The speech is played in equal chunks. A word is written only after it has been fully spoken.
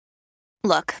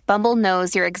Look, Bumble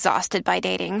knows you're exhausted by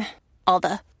dating. All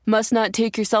the must not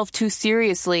take yourself too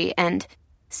seriously and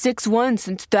 6'1"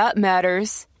 since that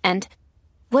matters. And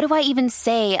what do I even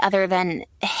say other than,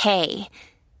 hey?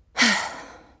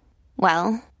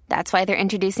 Well, that's why they're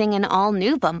introducing an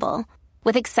all-new Bumble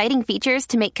with exciting features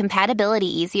to make compatibility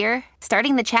easier,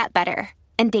 starting the chat better,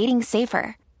 and dating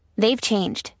safer. They've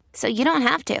changed, so you don't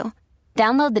have to.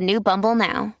 Download the new Bumble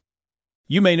now.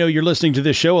 You may know you're listening to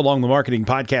this show along the Marketing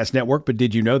Podcast Network, but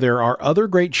did you know there are other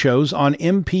great shows on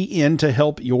MPN to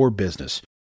help your business?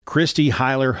 Christy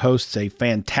Heiler hosts a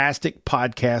fantastic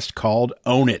podcast called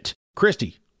Own It.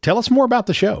 Christy, tell us more about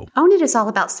the show. Own It is all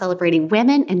about celebrating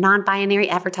women and non-binary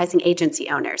advertising agency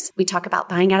owners. We talk about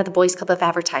buying out of the Boys Club of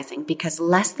Advertising because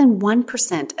less than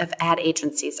 1% of ad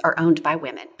agencies are owned by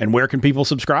women. And where can people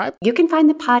subscribe? You can find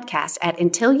the podcast at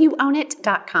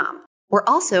untilyouownit.com. We're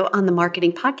also on the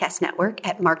Marketing Podcast Network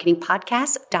at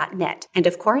marketingpodcast.net. And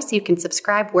of course, you can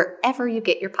subscribe wherever you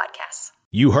get your podcasts.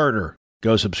 You heard her.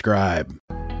 Go subscribe.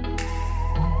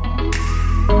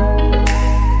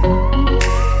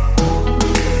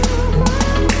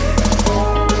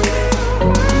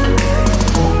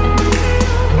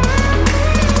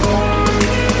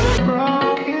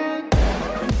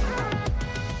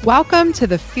 Welcome to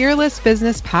the Fearless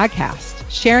Business Podcast,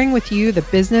 sharing with you the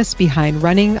business behind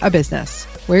running a business.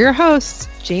 We're your hosts,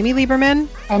 Jamie Lieberman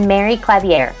and Mary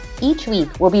Clavier. Each week,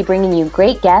 we'll be bringing you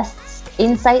great guests,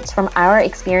 insights from our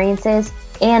experiences,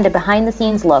 and a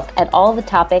behind-the-scenes look at all the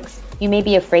topics you may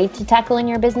be afraid to tackle in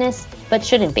your business, but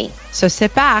shouldn't be. So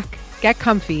sit back, get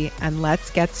comfy, and let's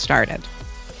get started.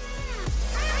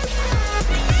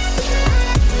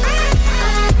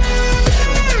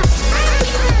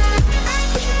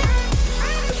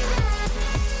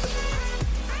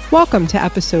 Welcome to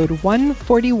episode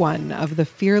 141 of the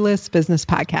Fearless Business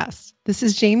Podcast. This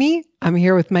is Jamie. I'm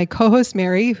here with my co-host,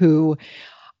 Mary, who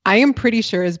I am pretty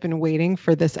sure has been waiting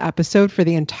for this episode for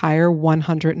the entire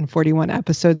 141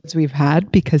 episodes we've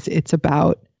had because it's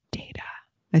about data.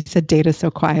 I said data so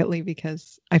quietly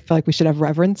because I feel like we should have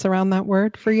reverence around that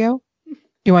word for you.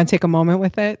 You want to take a moment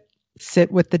with it? Sit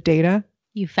with the data?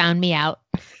 You found me out.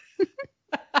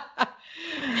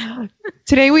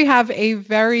 Today we have a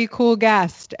very cool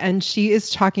guest, and she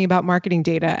is talking about marketing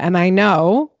data. And I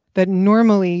know that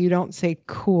normally you don't say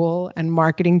cool and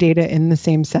marketing data in the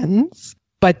same sentence,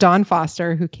 but Dawn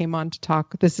Foster, who came on to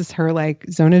talk, this is her like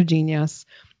zone of genius,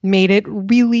 made it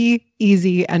really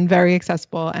easy and very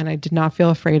accessible. And I did not feel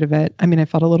afraid of it. I mean, I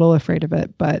felt a little afraid of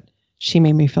it, but she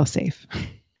made me feel safe.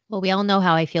 Well, we all know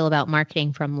how I feel about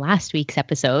marketing from last week's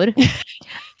episode,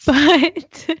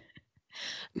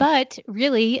 but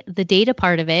really the data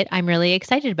part of it, I'm really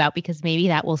excited about because maybe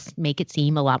that will make it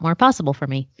seem a lot more possible for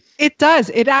me. It does.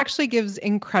 It actually gives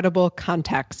incredible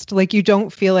context. Like you don't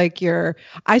feel like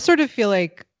I sort of feel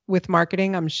like with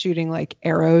marketing, I'm shooting like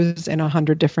arrows in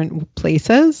 100 different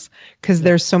places because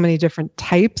there's so many different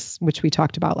types, which we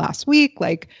talked about last week.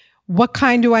 Like, what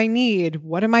kind do I need?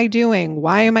 What am I doing?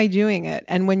 Why am I doing it?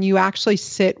 And when you actually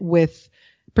sit with,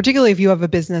 particularly if you have a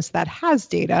business that has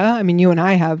data, I mean, you and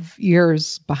I have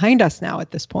years behind us now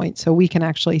at this point, so we can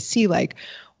actually see like,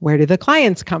 where do the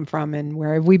clients come from and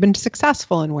where have we been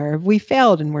successful and where have we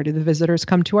failed and where do the visitors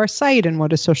come to our site and what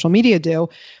does social media do?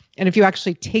 And if you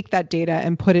actually take that data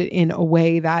and put it in a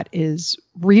way that is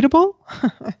readable,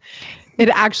 it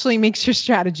actually makes your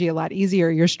strategy a lot easier.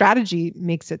 Your strategy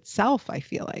makes itself, I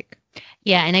feel like.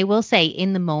 Yeah. And I will say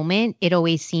in the moment, it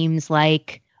always seems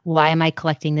like, why am I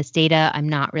collecting this data? I'm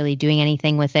not really doing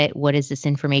anything with it. What is this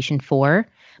information for?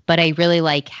 But I really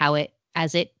like how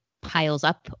as it piles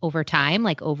up over time,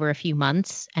 like over a few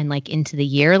months and like into the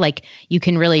year, like you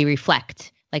can really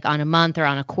reflect like on a month or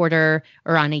on a quarter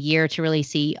or on a year to really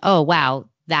see, oh, wow,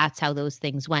 that's how those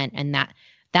things went. And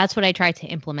that's what I tried to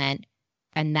implement.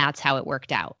 And that's how it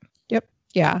worked out. Yep.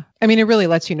 Yeah. I mean, it really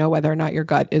lets you know whether or not your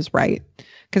gut is right.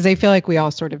 Because I feel like we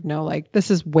all sort of know, like, this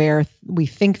is where we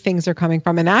think things are coming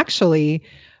from. And actually,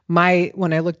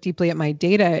 when I looked deeply at my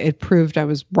data, it proved I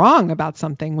was wrong about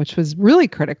something, which was really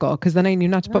critical because then I knew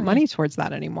not to put money towards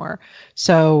that anymore.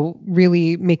 So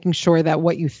really making sure that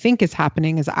what you think is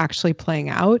happening is actually playing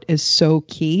out is so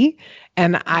key.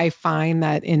 And I find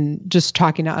that in just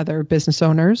talking to other business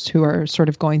owners who are sort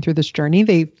of going through this journey,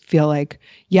 they feel like,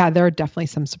 yeah, there are definitely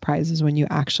some surprises when you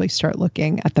actually start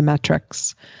looking at the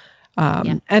metrics.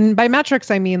 And by metrics,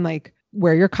 I mean like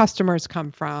where your customers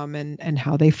come from and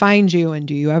how they find you, and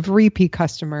do you have repeat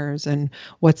customers, and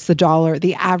what's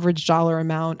the average dollar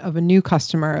amount of a new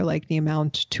customer, like the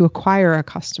amount to acquire a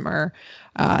customer,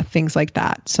 things like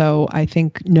that. So I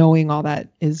think knowing all that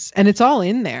and it's all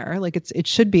in there, like it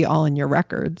should be all in your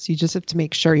records. You just have to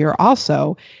make sure you're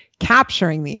also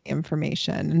capturing the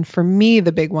information. And for me,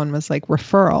 the big one was like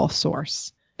referral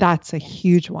source. That's a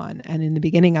huge one. And in the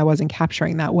beginning, I wasn't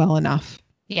capturing that well enough.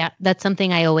 Yeah, that's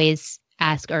something I always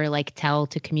ask or like tell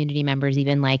to community members,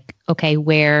 even like, okay,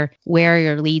 where are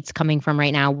your leads coming from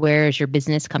right now? Where is your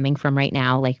business coming from right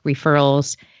now? Like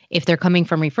referrals. If they're coming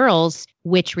from referrals,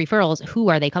 which referrals, who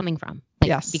are they coming from? Like,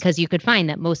 yes. Because you could find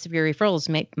that most of your referrals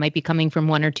might be coming from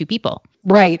one or two people.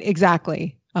 Right.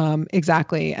 Exactly.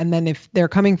 Exactly. And then if they're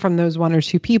coming from those one or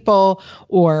two people,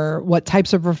 or what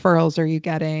types of referrals are you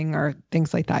getting, or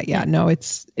things like that. Yeah, no,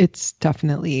 it's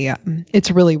definitely, it's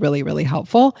really, really, really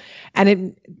helpful.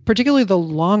 And particularly the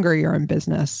longer you're in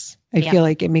business, I feel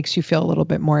like it makes you feel a little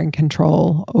bit more in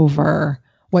control over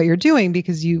what you're doing,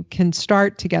 because you can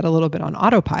start to get a little bit on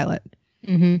autopilot.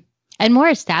 Mm-hmm. And more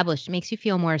established. It makes you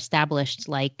feel more established,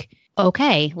 like,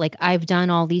 okay, like I've done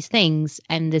all these things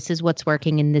and this is what's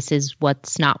working and this is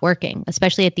what's not working,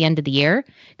 especially at the end of the year.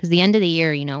 Because the end of the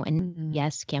year, and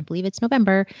yes, can't believe it's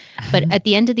November, but at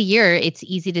the end of the year, it's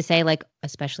easy to say, like,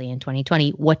 especially in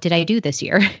 2020, what did I do this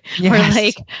year? Yes. Or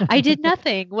like, I did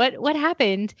nothing. What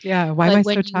happened? Yeah. Why am I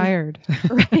so tired?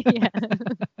 Right, yeah.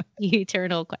 The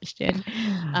eternal question.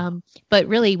 But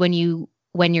really, when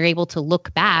you're able to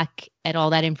look back at all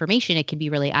that information, it can be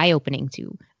really eye-opening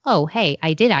to, oh, hey,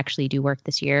 I did actually do work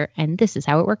this year and this is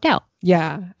how it worked out.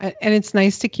 Yeah. And it's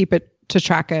nice to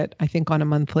track it, I think, on a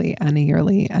monthly and a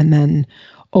yearly, and then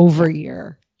over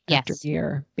year after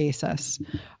year basis.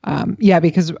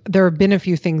 Because there have been a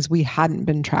few things we hadn't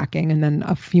been tracking. And then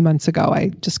a few months ago, I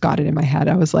just got it in my head.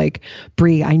 I was like,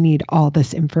 Bree, I need all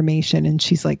this information. And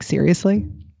she's like, seriously?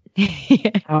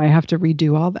 Oh, I have to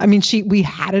redo all that. I mean, we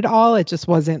had it all. It just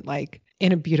wasn't like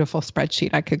in a beautiful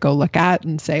spreadsheet I could go look at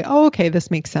and say, oh, okay,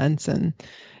 this makes sense. And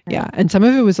and some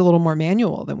of it was a little more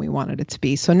manual than we wanted it to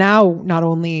be. So now not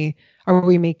only are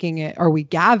we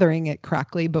gathering it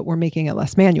correctly, but we're making it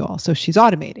less manual. So she's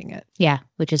automating it. Yeah,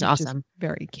 which is awesome.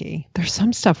 Very key. There's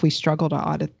some stuff we struggle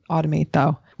to automate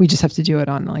though. We just have to do it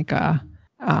on like a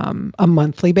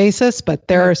monthly basis, but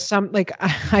there are some, like,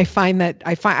 I find that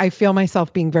I feel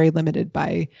myself being very limited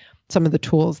by some of the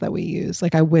tools that we use.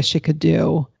 Like, I wish it could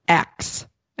do X,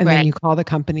 and then you call the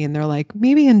company and they're like,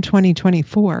 maybe in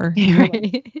 2024,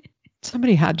 like,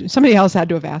 somebody else had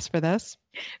to have asked for this.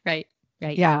 Right.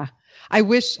 Yeah.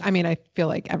 I feel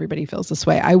like everybody feels this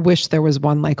way. I wish there was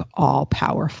one like all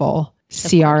powerful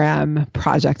CRM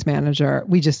project manager.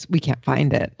 We can't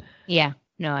find it. Yeah,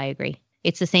 no, I agree.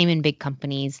 It's the same in big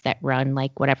companies that run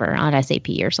like whatever on SAP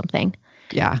or something.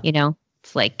 Yeah.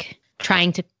 It's like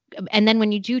trying to, and then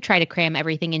when you do try to cram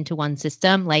everything into one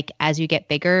system, like as you get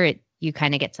bigger, you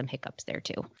kind of get some hiccups there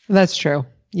too. That's true.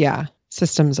 Yeah.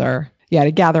 Systems to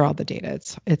gather all the data.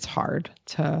 It's hard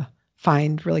to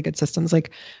find really good systems.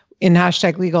 Like in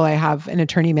 #legal, I have an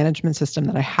attorney management system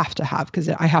that I have to have because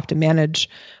I have to manage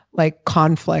like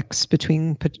conflicts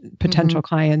between potential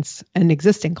clients and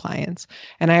existing clients.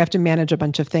 And I have to manage a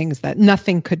bunch of things that no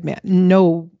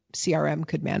CRM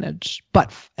could manage,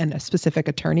 and a specific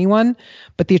attorney one.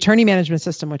 But the attorney management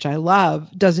system, which I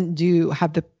love, doesn't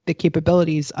have the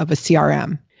capabilities of a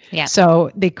CRM. Yeah.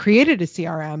 So they created a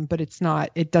CRM, but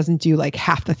it doesn't do like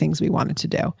half the things we want it to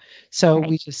do. So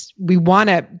we want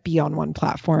to be on one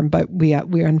platform, but we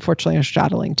unfortunately are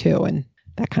straddling two, and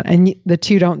that and the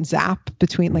two don't zap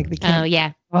between like the. Oh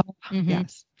yeah.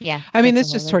 Yes. Yeah. I mean, this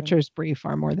just tortures Bree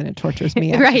far more than it tortures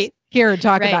me. Right. Here,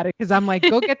 talk about it, because I'm like,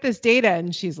 go get this data,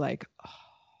 and she's like, oh.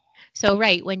 So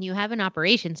when you have an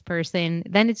operations person,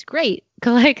 then it's great.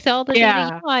 Collect all the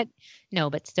data you want. No,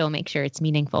 but still make sure it's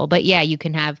meaningful. But yeah, you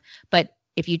can have. But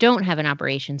if you don't have an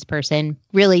operations person,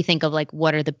 really think of like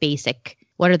what are the basic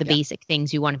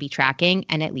things you want to be tracking,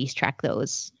 and at least track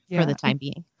those for the time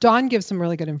being. Dawn gives some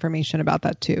really good information about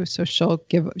that too. So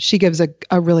she gives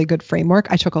a really good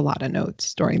framework. I took a lot of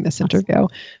notes during this interview.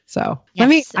 So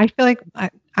I feel like,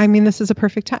 I mean, this is a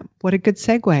perfect time. What a good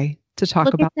segue to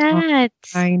talk about that.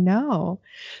 I know.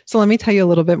 So let me tell you a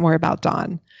little bit more about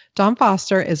Dawn. Dawn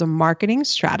Foster is a marketing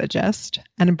strategist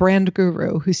and a brand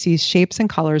guru who sees shapes and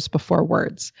colors before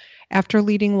words. After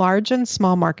leading large and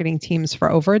small marketing teams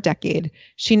for over a decade,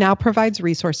 she now provides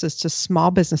resources to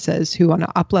small businesses who want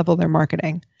to up-level their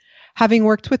marketing. Having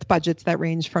worked with budgets that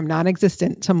range from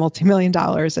non-existent to multi-million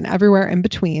dollars and everywhere in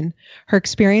between, her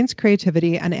experience,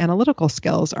 creativity, and analytical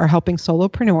skills are helping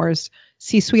solopreneurs,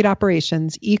 C-suite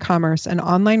operations, e-commerce, and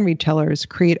online retailers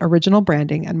create original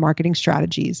branding and marketing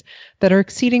strategies that are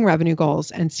exceeding revenue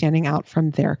goals and standing out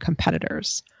from their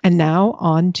competitors. And now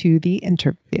on to the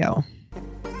interview.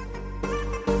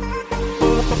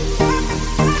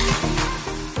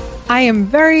 I I am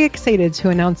very excited to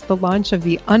announce the launch of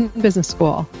the Unbusiness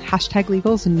School,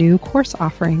 #Legal's new course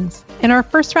offerings. In our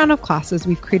first round of classes,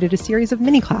 we've created a series of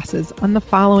mini classes on the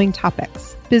following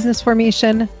topics: business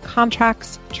formation,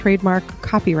 contracts, trademark,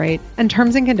 copyright, and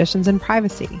terms and conditions and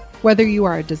privacy. Whether you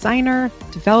are a designer,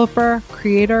 developer,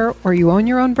 creator, or you own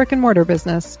your own brick and mortar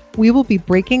business, we will be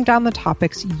breaking down the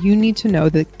topics you need to know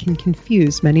that can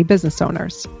confuse many business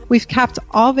owners. We've capped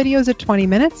all videos at 20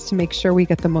 minutes to make sure we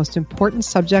get the most important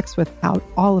subjects without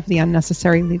all of the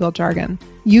unnecessary legal jargon.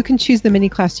 You can choose the mini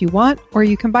class you want, or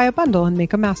you can buy a bundle and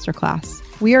make a masterclass.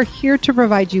 We are here to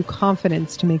provide you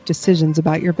confidence to make decisions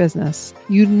about your business.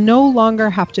 You no longer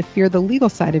have to fear the legal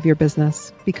side of your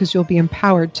business because you'll be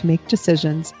empowered to make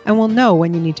decisions and will know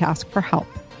when you need to ask for help.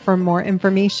 For more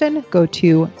information, go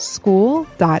to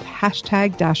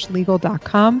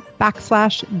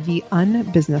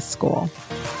school.#legal.com/the-unbusiness-school.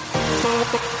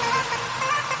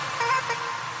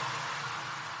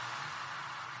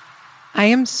 I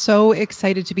am so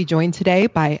excited to be joined today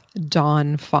by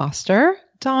Dawn Foster.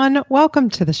 Dawn,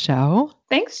 welcome to the show.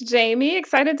 Thanks, Jamie.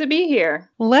 Excited to be here.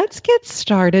 Let's get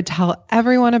started. Tell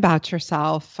everyone about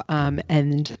yourself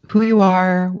and who you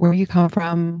are, where you come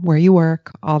from, where you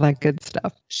work, all that good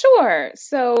stuff. Sure.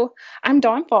 So I'm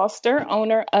Dawn Foster,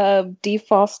 owner of D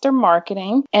Foster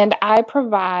Marketing, and I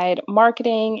provide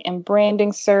marketing and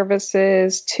branding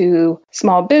services to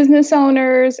small business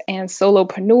owners and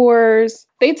solopreneurs.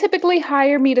 They typically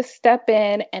hire me to step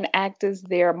in and act as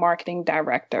their marketing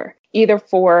director, either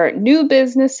for new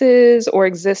businesses or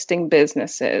existing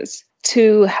businesses,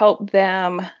 to help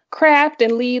them craft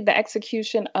and lead the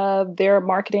execution of their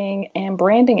marketing and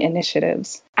branding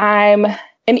initiatives. I'm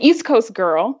an East Coast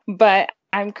girl, but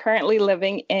I'm currently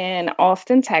living in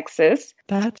Austin, Texas.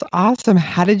 That's awesome.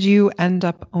 How did you end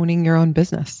up owning your own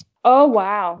business? Oh,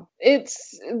 wow.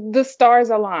 It's the stars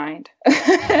aligned.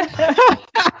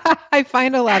 I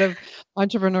find a lot of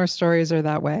entrepreneur stories are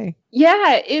that way.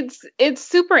 Yeah, it's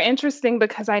super interesting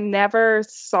because I never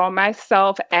saw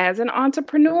myself as an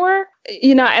entrepreneur.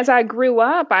 You know, as I grew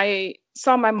up, I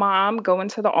saw my mom go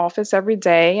into the office every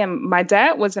day, and my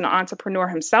dad was an entrepreneur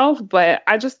himself, but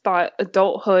I just thought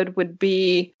adulthood would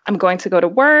be, I'm going to go to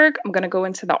work, I'm going to go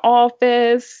into the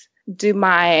office, do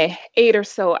my 8 or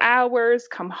so hours,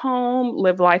 come home,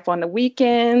 live life on the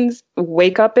weekends,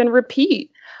 wake up and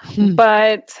repeat.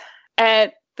 But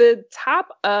at the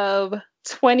top of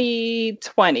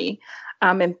 2020,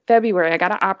 in February, I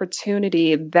got an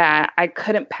opportunity that I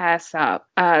couldn't pass up.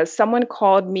 Someone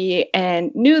called me and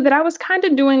knew that I was kind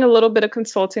of doing a little bit of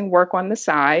consulting work on the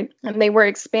side, and they were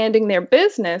expanding their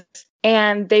business,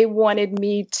 and they wanted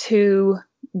me to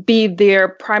be their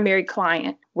primary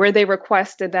client, where they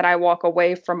requested that I walk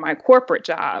away from my corporate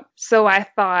job. So I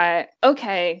thought,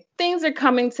 okay, things are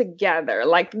coming together.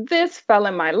 Like, this fell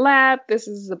in my lap. This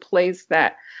is the place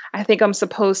that I think I'm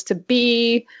supposed to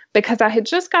be, because I had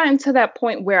just gotten to that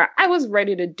point where I was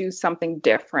ready to do something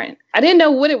different. I didn't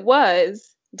know what it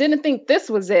was, didn't think this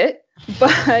was it,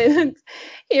 but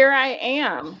here I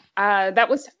am. That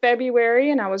was February,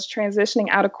 and I was transitioning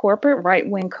out of corporate right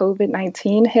when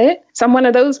COVID-19 hit. So I'm one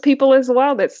of those people as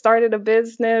well that started a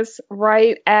business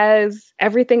right as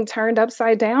everything turned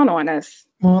upside down on us.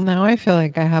 Well, now I feel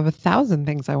like I have 1,000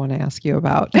 things I want to ask you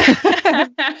about.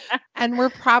 And we're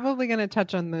probably going to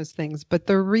touch on those things. But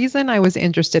the reason I was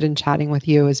interested in chatting with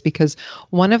you is because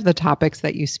one of the topics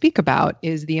that you speak about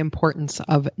is the importance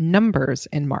of numbers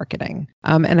in marketing.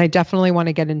 And I definitely want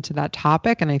to get into that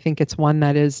topic. And I think it's one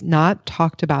that is not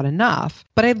talked about enough.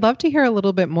 But I'd love to hear a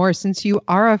little bit more, since you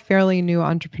are a fairly new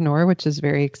entrepreneur, which is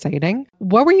very exciting.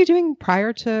 What were you doing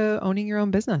prior to owning your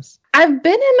own business? I've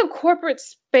been in the corporate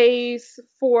space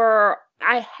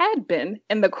I had been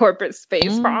in the corporate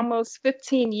space for almost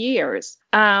 15 years.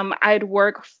 I'd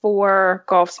worked for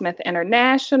Golfsmith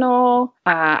International.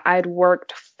 I'd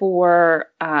worked for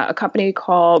a company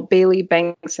called Bailey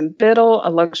Banks and Biddle,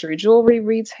 a luxury jewelry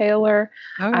retailer.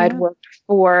 Oh, yeah. I'd worked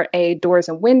for a doors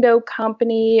and window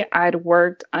company. I'd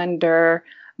worked under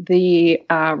the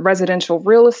residential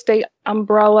real estate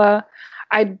umbrella.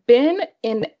 I'd been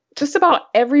in just about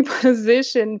every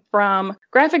position, from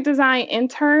graphic design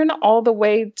intern all the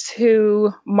way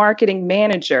to marketing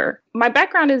manager. My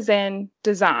background is in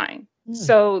design.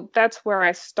 So that's where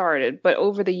I started. But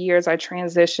over the years, I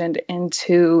transitioned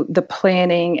into the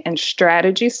planning and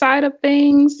strategy side of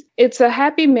things. It's a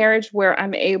happy marriage where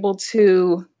I'm able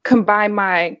to combine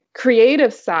my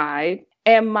creative side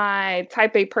and my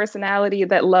type A personality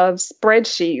that loves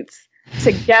spreadsheets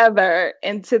together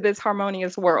into this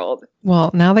harmonious world.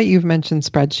 Well, now that you've mentioned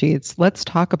spreadsheets, let's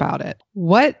talk about it.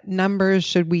 What numbers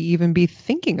should we even be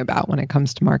thinking about when it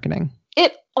comes to marketing?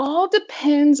 It all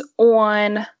depends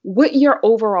on what your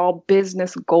overall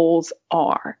business goals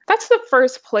are. That's the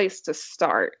first place to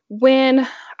start. When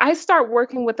I start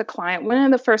working with a client, one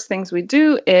of the first things we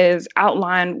do is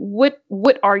outline what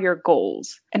are your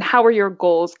goals and how are your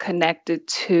goals connected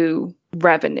to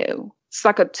revenue. It's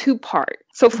like a two-part.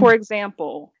 So for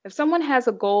example, if someone has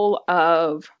a goal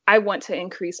of, I want to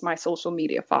increase my social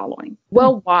media following.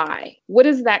 Well, why? What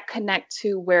does that connect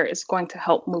to where it's going to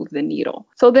help move the needle?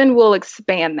 So then we'll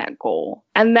expand that goal.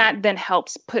 And that then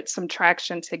helps put some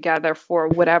traction together for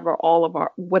whatever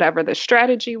the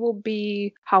strategy will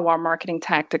be, how our marketing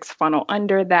tactics funnel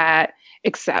under that,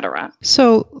 etc.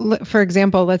 So, for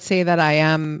example, let's say that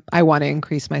I want to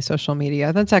increase my social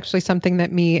media. That's actually something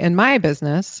that me and my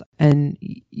business, and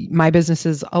my business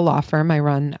is a law firm. I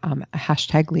run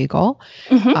 #legal.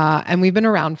 And we've been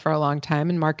around for a long time.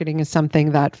 And marketing is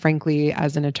something that, frankly,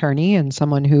 as an attorney and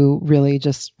someone who really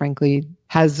just, frankly,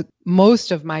 has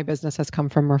most of my business has come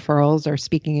from referrals or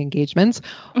speaking engagements.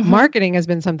 Marketing has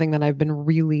been something that I've been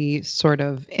really sort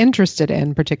of interested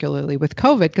in, particularly with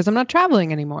COVID, because I'm not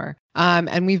traveling anymore.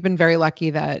 And we've been very lucky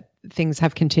that things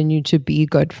have continued to be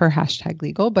good for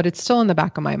 #legal, but it's still in the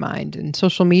back of my mind. And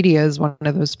social media is one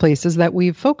of those places that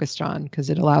we've focused on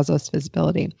because it allows us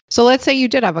visibility. So let's say you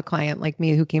did have a client like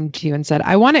me who came to you and said,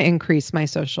 I want to increase my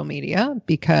social media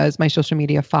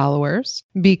followers,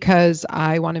 because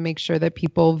I want to make sure that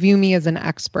people view me as an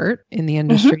expert in the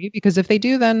industry, because if they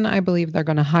do, then I believe they're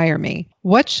going to hire me.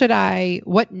 What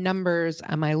numbers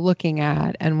am I looking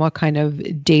at, and what kind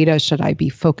of data should I be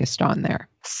focused on there?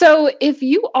 So if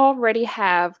you already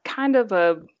have kind of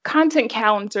a content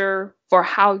calendar for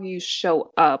how you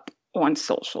show up on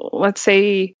social, let's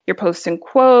say you're posting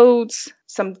quotes,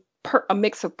 a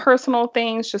mix of personal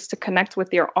things just to connect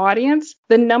with your audience,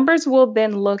 the numbers we'll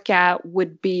then look at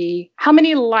would be, how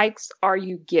many likes are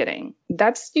you getting?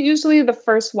 That's usually the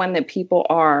first one that people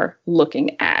are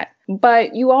looking at.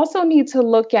 But you also need to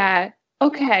look at,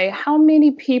 okay, how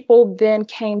many people then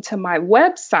came to my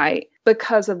website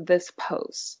because of this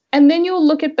post? And then you'll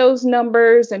look at those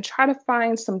numbers and try to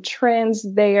find some trends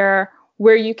there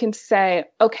where you can say,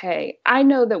 okay, I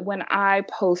know that when I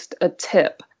post a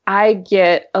tip, I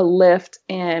get a lift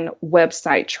in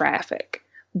website traffic.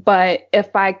 But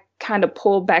if I kind of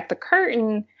pull back the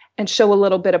curtain and show a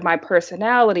little bit of my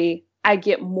personality, I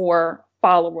get more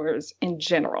followers in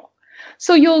general.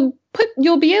 So you'll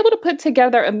be able to put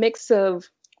together a mix of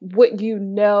what you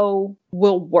know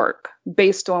will work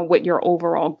based on what your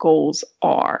overall goals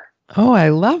are. Oh, I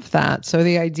love that. So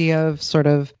the idea of sort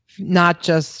of not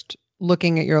just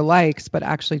looking at your likes, but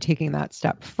actually taking that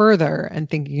step further and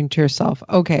thinking to yourself,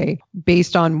 okay,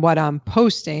 based on what I'm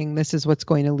posting, this is what's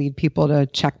going to lead people to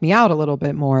check me out a little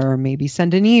bit more, or maybe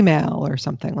send an email or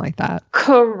something like that.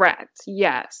 Correct.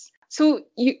 Yes. So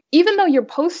even though you're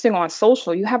posting on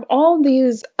social, you have all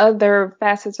these other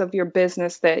facets of your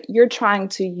business that you're trying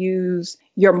to use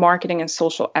your marketing and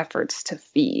social efforts to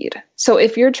feed. So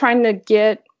if you're trying to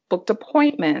get booked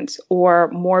appointments or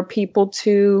more people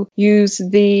to use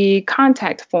the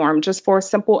contact form just for a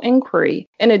simple inquiry,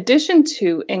 in addition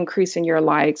to increasing your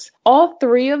likes, all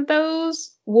three of those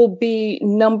will be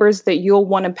numbers that you'll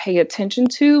want to pay attention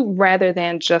to rather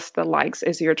than just the likes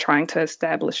as you're trying to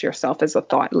establish yourself as a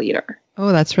thought leader.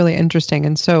 Oh, that's really interesting.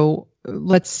 And so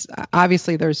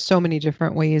obviously there's so many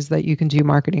different ways that you can do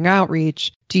marketing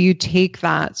outreach. Do you take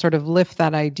that, sort of lift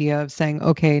that idea of saying,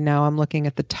 okay, now I'm looking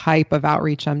at the type of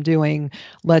outreach I'm doing,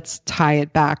 let's tie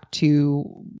it back to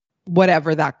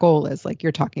whatever that goal is, like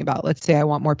you're talking about. Let's say I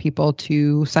want more people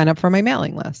to sign up for my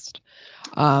mailing list.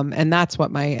 And that's what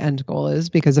my end goal is,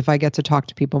 because if I get to talk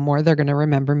to people more, they're going to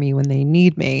remember me when they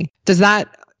need me. Does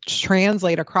that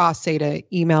translate across, say, to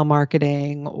email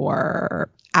marketing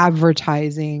or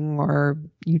advertising, or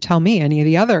you tell me any of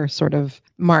the other sort of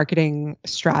marketing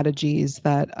strategies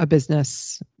that a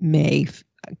business may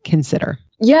consider?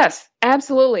 Yes,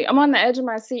 absolutely. I'm on the edge of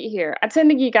my seat here. I tend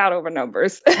to geek out over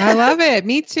numbers. I love it.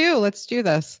 Me too. Let's do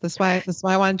this. That's why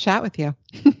I want to chat with you.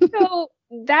 So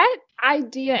that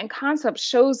idea and concept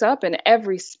shows up in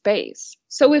every space.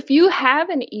 So if you have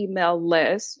an email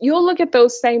list, you'll look at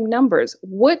those same numbers.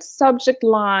 What subject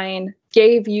line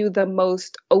gave you the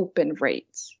most open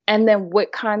rates? And then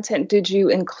what content did you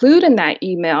include in that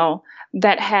email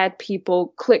that had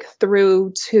people click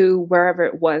through to wherever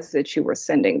it was that you were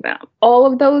sending them? All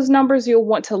of those numbers you'll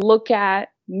want to look at,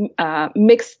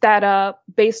 mix that up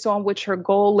based on what your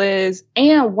goal is.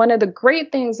 And one of the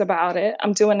great things about it,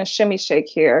 I'm doing a shimmy shake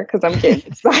here because I'm getting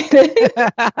excited.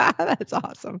 That's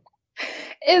awesome.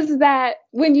 is that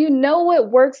when you know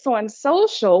what works on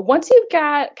social, once you've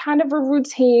got kind of a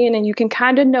routine and you can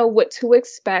kind of know what to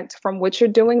expect from what you're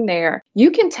doing there, you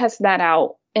can test that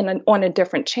out on a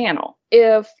different channel.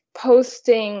 If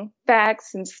posting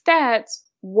facts and stats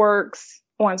works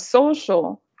on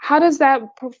social, how does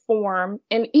that perform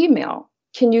in email?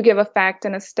 Can you give a fact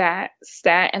and a stat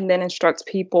and then instruct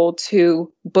people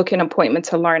to book an appointment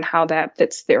to learn how that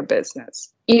fits their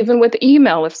business? Even with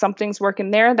email, if something's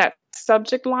working there, that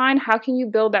subject line, how can you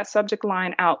build that subject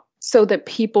line out so that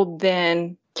people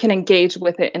then can engage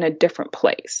with it in a different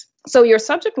place? So your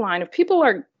subject line, if people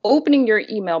are opening your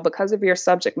email because of your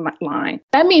subject line,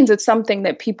 that means it's something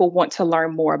that people want to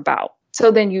learn more about. So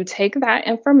then you take that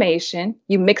information,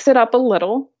 you mix it up a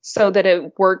little so that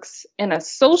it works in a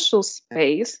social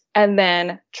space, and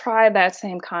then try that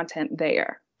same content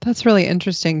there. That's really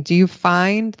interesting. Do you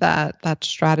find that that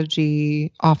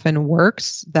strategy often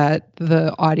works, that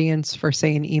the audience for,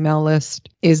 say, an email list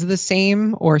is the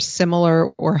same or similar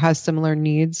or has similar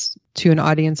needs to an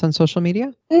audience on social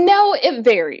media? No, it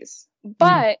varies.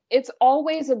 But it's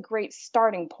always a great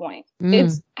starting point.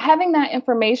 It's having that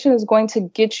information is going to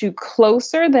get you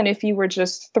closer than if you were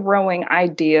just throwing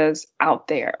ideas out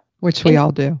there. Which we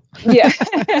all do. Yeah.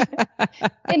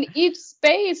 In each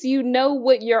space, you know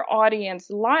what your audience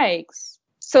likes.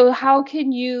 So how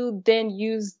can you then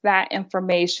use that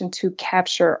information to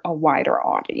capture a wider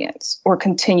audience or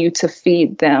continue to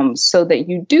feed them so that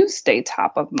you do stay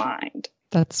top of mind?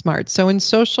 That's smart. So in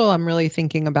social, I'm really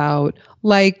thinking about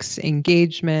likes,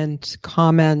 engagement,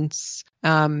 comments,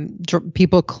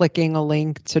 people clicking a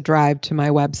link to drive to my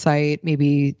website,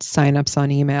 maybe signups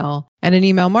on email. And in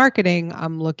email marketing,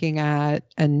 I'm looking at,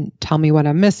 and tell me what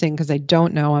I'm missing because I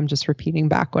don't know. I'm just repeating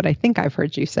back what I think I've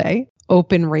heard you say.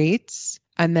 Open rates,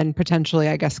 and then potentially,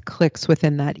 I guess, clicks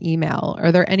within that email.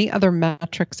 Are there any other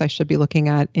metrics I should be looking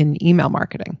at in email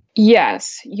marketing?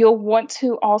 Yes. You'll want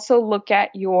to also look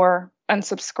at your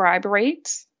unsubscribe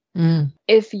rates.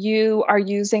 If you are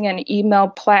using an email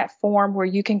platform where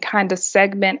you can kind of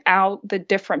segment out the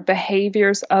different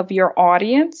behaviors of your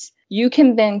audience, you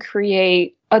can then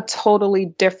create a totally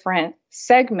different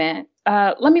segment.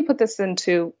 Let me put this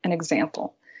into an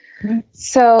example.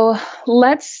 So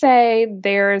let's say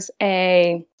there's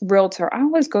a realtor. I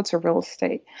always go to real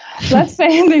estate. Let's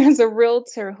say there's a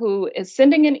realtor who is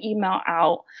sending an email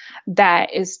out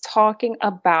that is talking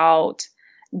about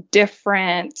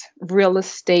different real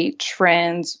estate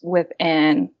trends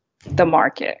within the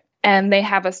market. And they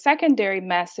have a secondary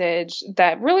message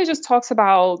that really just talks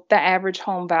about the average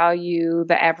home value,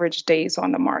 the average days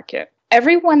on the market.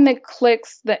 Everyone that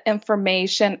clicks the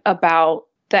information about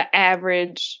the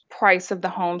average price of the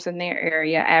homes in their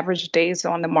area, average days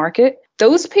on the market,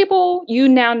 those people you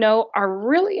now know are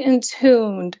really in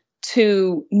tune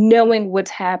to knowing what's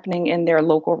happening in their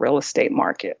local real estate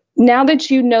market. Now that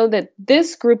you know that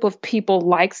this group of people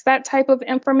likes that type of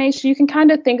information, you can kind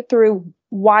of think through,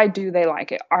 why do they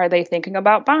like it? Are they thinking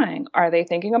about buying? Are they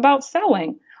thinking about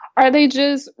selling? Are they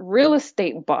just real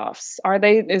estate buffs?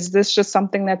 Is this just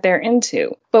something that they're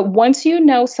into? But once you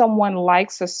know someone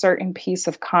likes a certain piece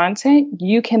of content,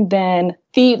 you can then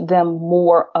feed them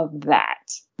more of that.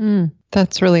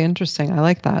 That's really interesting. I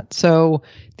like that. So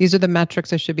these are the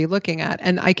metrics I should be looking at.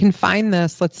 And I can find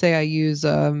this, let's say I use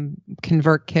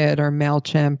ConvertKit or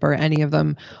MailChimp or any of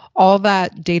them. All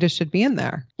that data should be in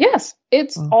there. Yes,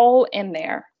 it's all in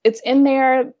there. It's in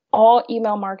there. All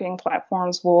email marketing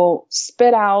platforms will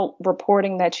spit out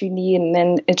reporting that you need. And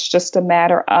then it's just a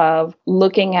matter of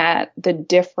looking at the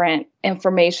different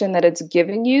information that it's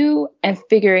giving you and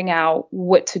figuring out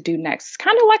what to do next. It's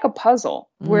kind of like a puzzle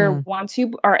where once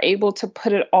you are able to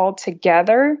put it all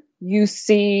together, you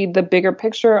see the bigger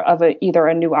picture of either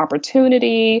a new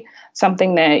opportunity,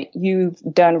 something that you've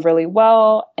done really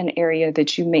well, an area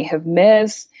that you may have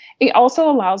missed. It also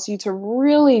allows you to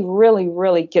really, really,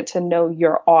 really get to know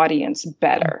your audience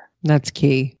better. That's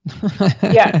key.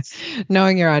 Yes.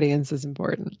 Knowing your audience is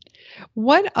important.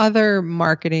 What other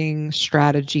marketing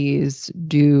strategies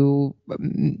do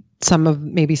some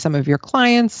of your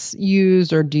clients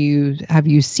use, or have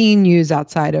you seen use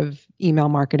outside of email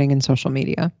marketing and social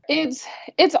media?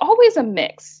 It's always a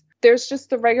mix. There's just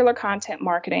the regular content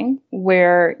marketing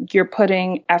where you're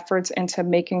putting efforts into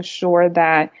making sure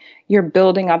that you're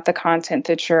building up the content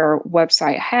that your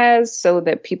website has so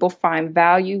that people find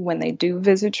value when they do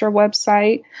visit your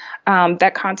website.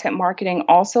 That content marketing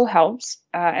also helps,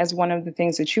 as one of the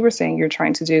things that you were saying you're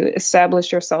trying to do,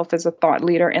 establish yourself as a thought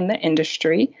leader in the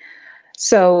industry.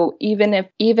 So even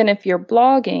if you're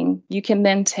blogging, you can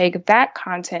then take that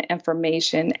content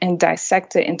information and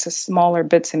dissect it into smaller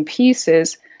bits and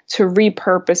pieces to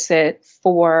repurpose it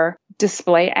for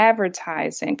display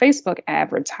advertising, Facebook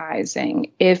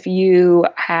advertising. If you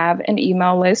have an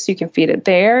email list, you can feed it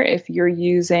there. If you're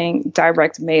using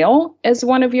direct mail as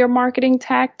one of your marketing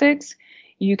tactics,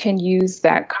 you can use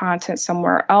that content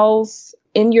somewhere else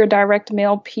in your direct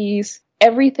mail piece.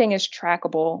 Everything is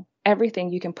trackable.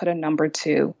 Everything you can put a number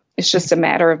to. It's just a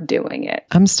matter of doing it.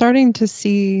 I'm starting to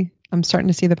see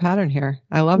the pattern here.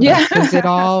 I love that because it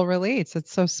all relates.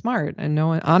 It's so smart. And no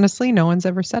one's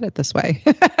ever said it this way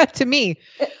to me,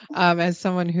 as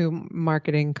someone who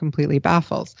marketing completely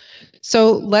baffles.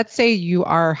 So let's say you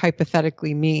are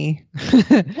hypothetically me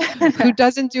who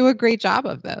doesn't do a great job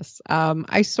of this.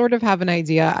 I sort of have an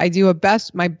idea. I do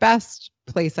my best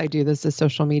place I do this is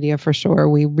social media for sure.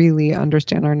 We really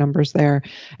understand our numbers there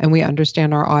and we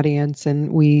understand our audience,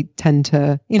 and we tend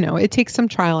to, it takes some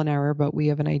trial and error, but we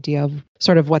have an idea of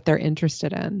sort of what they're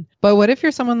interested in. But what if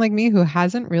you're someone like me who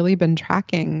hasn't really been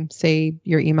tracking, say,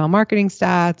 your email marketing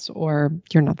stats, or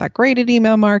you're not that great at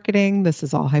email marketing? This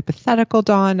is all hypothetical,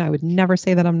 Dawn. I would never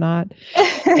say that I'm not.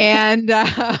 And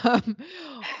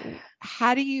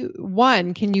how do you,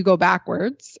 one, can you go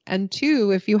backwards? And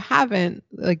two, if you haven't,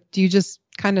 do you just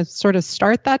kind of sort of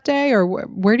start that day, or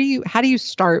how do you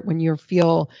start when you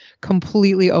feel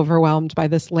completely overwhelmed by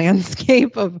this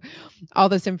landscape of all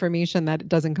this information that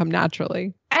doesn't come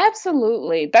naturally?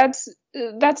 Absolutely. That's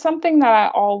something that I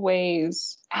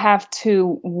always have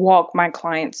to walk my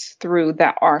clients through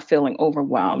that are feeling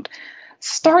overwhelmed.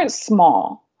 Start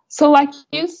small. So like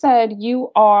you said,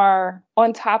 you are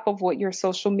on top of what your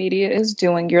social media is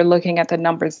doing. You're looking at the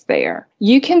numbers there.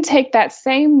 You can take that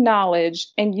same knowledge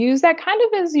and use that kind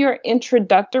of as your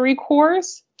introductory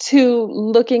course to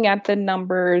looking at the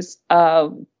numbers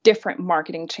of different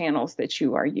marketing channels that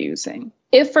you are using.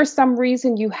 If for some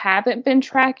reason you haven't been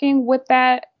tracking with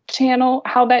that channel,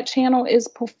 how that channel is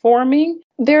performing,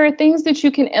 there are things that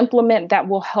you can implement that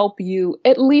will help you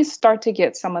at least start to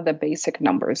get some of the basic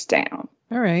numbers down.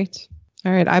 All right.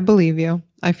 I believe you.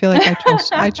 I feel like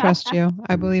I trust you.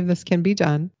 I believe this can be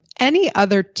done. Any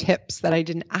other tips that I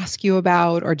didn't ask you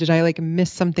about, or did I miss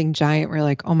something giant where you're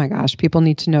like, oh my gosh, people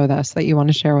need to know this, that you want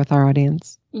to share with our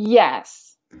audience?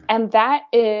 Yes. And that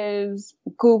is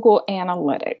Google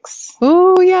Analytics.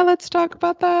 Oh yeah. Let's talk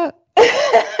about that.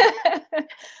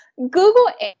 Google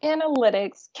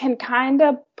Analytics can kind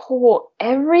of pull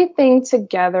everything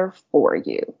together for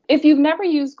you. If you've never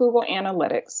used Google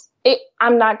Analytics,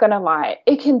 I'm not going to lie,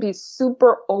 it can be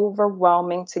super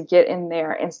overwhelming to get in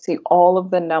there and see all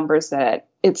of the numbers that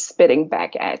it's spitting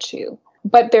back at you.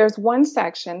 But there's one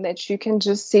section that you can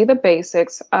just see the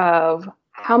basics of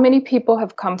how many people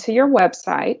have come to your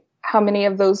website, how many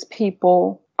of those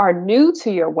people are new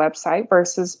to your website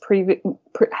versus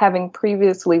having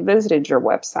previously visited your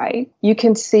website. You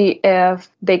can see if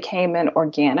they came in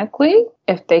organically,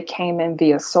 if they came in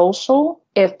via social,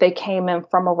 if they came in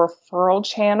from a referral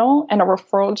channel. And a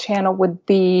referral channel would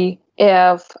be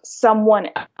if someone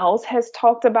else has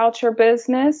talked about your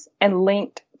business and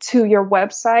linked to your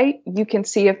website. You can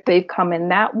see if they've come in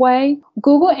that way.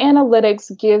 Google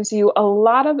Analytics gives you a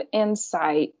lot of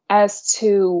insight as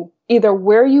to either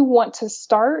where you want to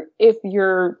start if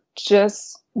you're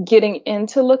just getting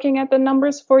into looking at the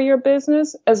numbers for your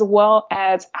business, as well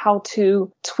as how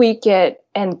to tweak it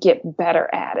and get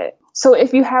better at it. So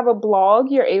if you have a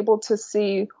blog, you're able to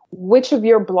see which of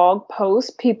your blog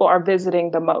posts people are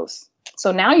visiting the most.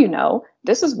 So now you know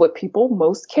this is what people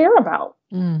most care about.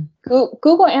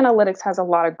 Google Analytics has a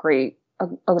lot of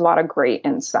great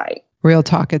insight. Real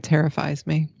talk, it terrifies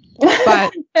me.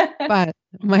 But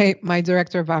my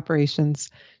director of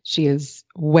operations, she is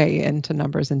way into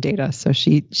numbers and data. So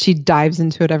she dives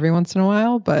into it every once in a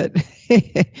while, but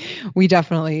we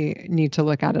definitely need to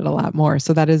look at it a lot more.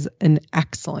 So that is an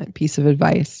excellent piece of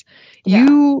advice. Yeah.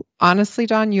 You honestly,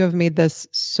 Dawn, you have made this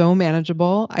so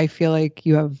manageable. I feel like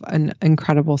you have an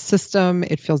incredible system.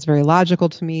 It feels very logical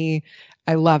to me.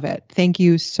 I love it. Thank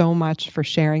you so much for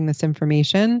sharing this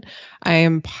information. I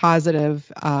am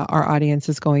positive our audience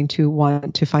is going to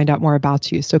want to find out more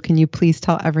about you. So can you please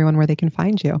tell everyone where they can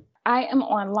find you? I am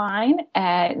online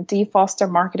at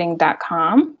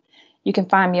dfostermarketing.com. You can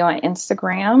find me on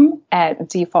Instagram at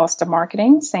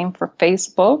dfostermarketing, same for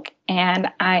Facebook.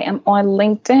 And I am on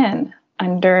LinkedIn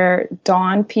under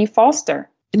Dawn P. Foster.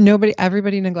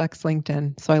 Everybody neglects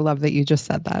LinkedIn. So I love that you just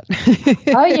said that.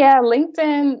 Oh yeah.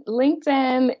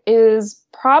 LinkedIn is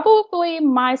probably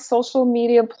my social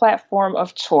media platform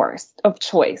of choice.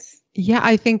 Yeah,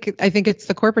 I think it's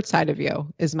the corporate side of you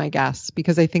is my guess,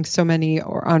 because I think so many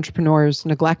entrepreneurs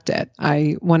neglect it.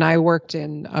 When I worked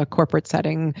in a corporate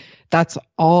setting, that's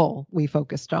all we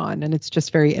focused on. And it's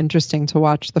just very interesting to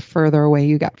watch the further away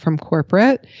you get from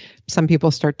corporate. Some people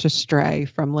start to stray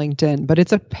from LinkedIn, but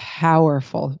it's a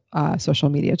powerful social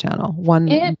media channel,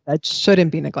 one that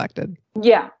shouldn't be neglected.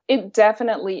 Yeah, it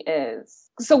definitely is.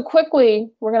 So quickly,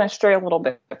 we're going to stray a little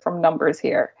bit from numbers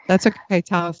here. That's okay.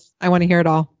 Tell us. I want to hear it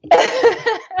all.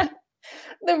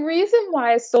 The reason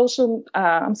why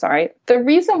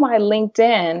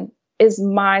LinkedIn is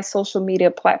my social media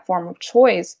platform of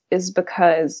choice is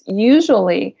because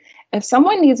usually if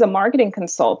someone needs a marketing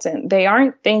consultant, they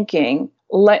aren't thinking,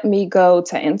 let me go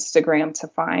to Instagram to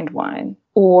find one,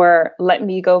 or let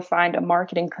me go find a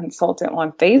marketing consultant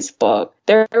on Facebook.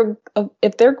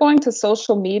 If they're going to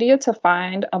social media to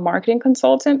find a marketing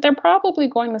consultant, they're probably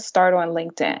going to start on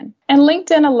LinkedIn. And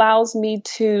LinkedIn allows me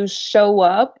to show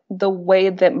up the way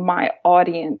that my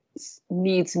audience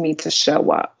needs me to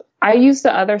show up. I use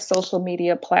the other social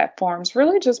media platforms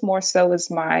really just more so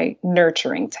as my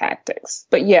nurturing tactics.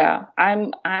 But yeah,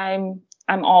 I'm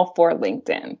all for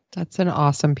LinkedIn. That's an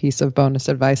awesome piece of bonus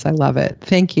advice. I love it.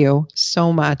 Thank you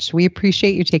so much. We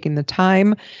appreciate you taking the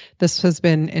time. This has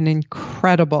been an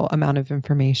incredible amount of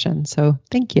information. So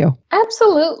thank you.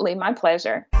 Absolutely. My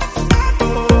pleasure.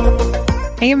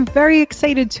 I am very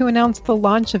excited to announce the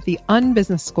launch of the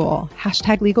Unbusiness School,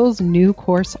 #Legal's new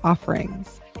course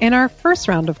offerings. In our first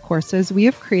round of courses, we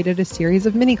have created a series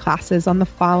of mini classes on the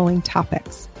following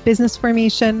topics: business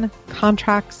formation,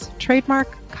 contracts,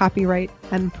 trademark, copyright,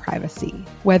 and privacy.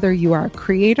 Whether you are a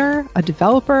creator, a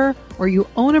developer, or you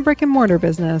own a brick and mortar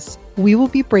business, we will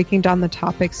be breaking down the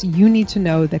topics you need to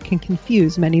know that can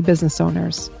confuse many business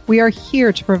owners. We are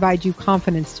here to provide you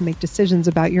confidence to make decisions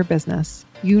about your business.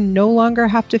 You no longer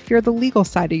have to fear the legal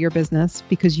side of your business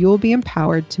because you will be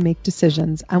empowered to make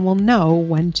decisions and will know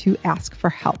when to ask for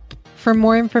help. For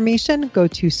more information, go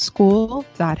to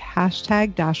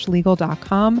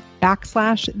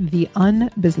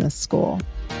school.#legal.com/theunbusinessschool.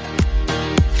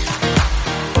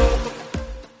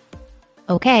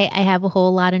 Okay, I have a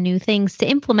whole lot of new things to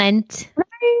implement.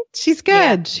 Right? She's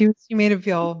good. Yeah. She made it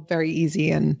feel very easy,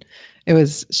 and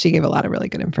she gave a lot of really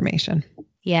good information.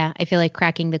 Yeah, I feel like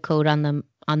cracking the code on the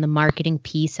marketing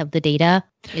piece of the data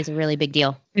is a really big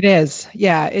deal. It is.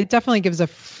 Yeah, it definitely gives a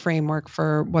framework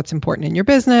for what's important in your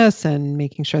business and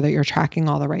making sure that you're tracking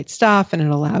all the right stuff, and it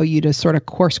allow you to sort of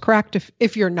course correct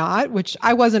if you're not, which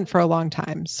I wasn't for a long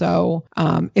time. So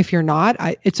if you're not,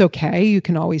 it's okay. You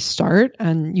can always start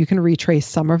and you can retrace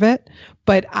some of it.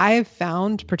 But I've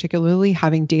found, particularly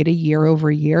having data year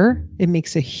over year, it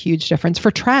makes a huge difference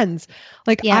for trends.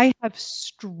 I have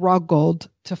struggled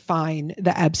to find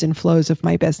the ebbs and flows of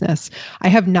my business. I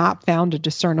have not found a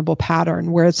discernible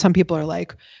pattern where some people are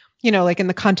like, like in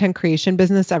the content creation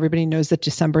business, everybody knows that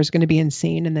December is going to be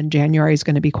insane and then January is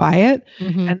going to be quiet.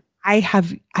 Mm-hmm. And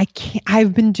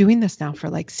I've been doing this now for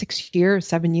like 6 years,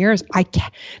 7 years.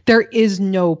 There is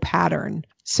no pattern.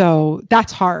 So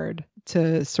that's hard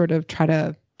to sort of try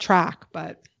to track,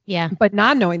 but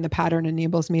not knowing the pattern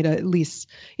enables me to at least,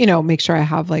 make sure I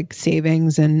have like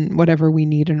savings and whatever we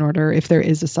need in order if there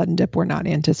is a sudden dip we're not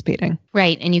anticipating.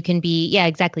 Right. And you can be,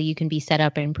 exactly. You can be set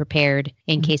up and prepared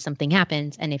in case something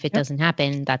happens. And if it doesn't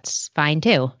happen, that's fine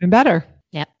too. And better.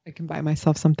 Yep. I can buy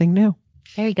myself something new.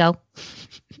 There you go.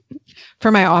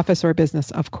 For my office or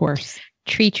business, of course.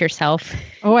 Treat yourself.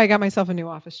 Oh, I got myself a new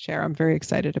office chair. I'm very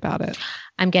excited about it.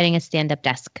 I'm getting a stand-up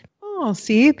desk. Oh,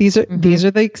 see, these are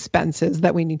the expenses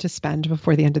that we need to spend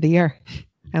before the end of the year.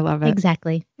 I love it.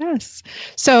 Exactly. Yes.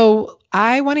 So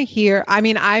I want to hear,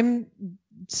 I'm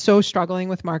so struggling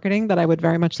with marketing that I would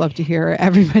very much love to hear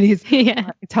everybody's,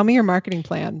 tell me your marketing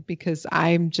plan, because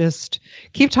I'm just,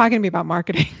 keep talking to me about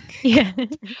marketing. Yeah.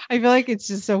 I feel like it's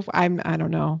just so, I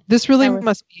don't know. This really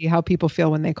must be how people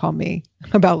feel when they call me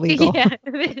about legal. Yeah.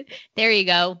 There you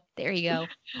go.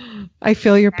 I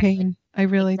feel your pain. I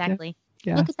really do.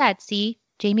 Yeah. Look at that. See,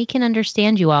 Jamie can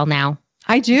understand you all now.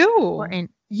 I do. Important.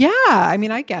 Yeah. I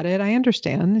mean, I get it. I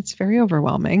understand. It's very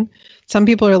overwhelming. Some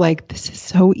people are like, this is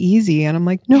so easy. And I'm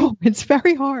like, no, it's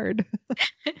very hard.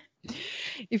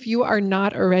 If you are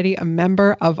not already a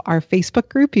member of our Facebook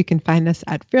group, you can find us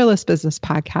at Fearless Business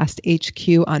Podcast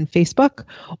HQ on Facebook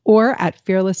or at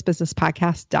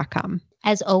fearlessbusinesspodcast.com.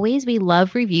 As always, we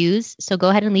love reviews. So go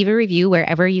ahead and leave a review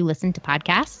wherever you listen to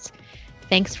podcasts.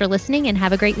 Thanks for listening and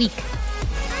have a great week.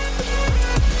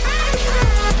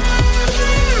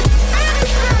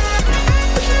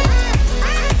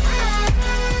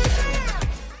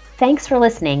 Thanks for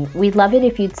listening. We'd love it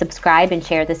if you'd subscribe and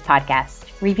share this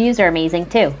podcast. Reviews are amazing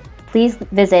too. Please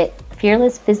visit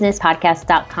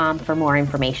fearlessbusinesspodcast.com for more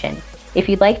information. If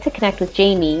you'd like to connect with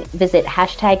Jamie, visit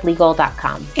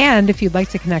 #legal.com. And if you'd like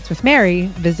to connect with Mary,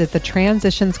 visit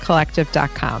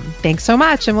thetransitionscollective.com. Thanks so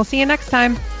much, and we'll see you next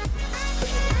time.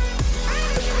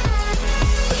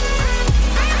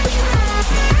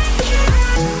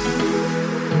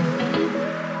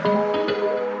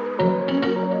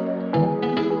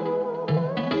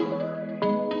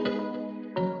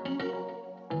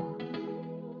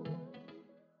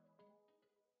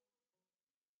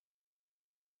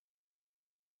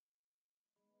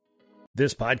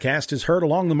 This podcast is heard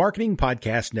along the Marketing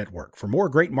Podcast Network. For more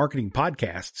great marketing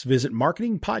podcasts, visit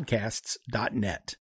marketingpodcasts.net.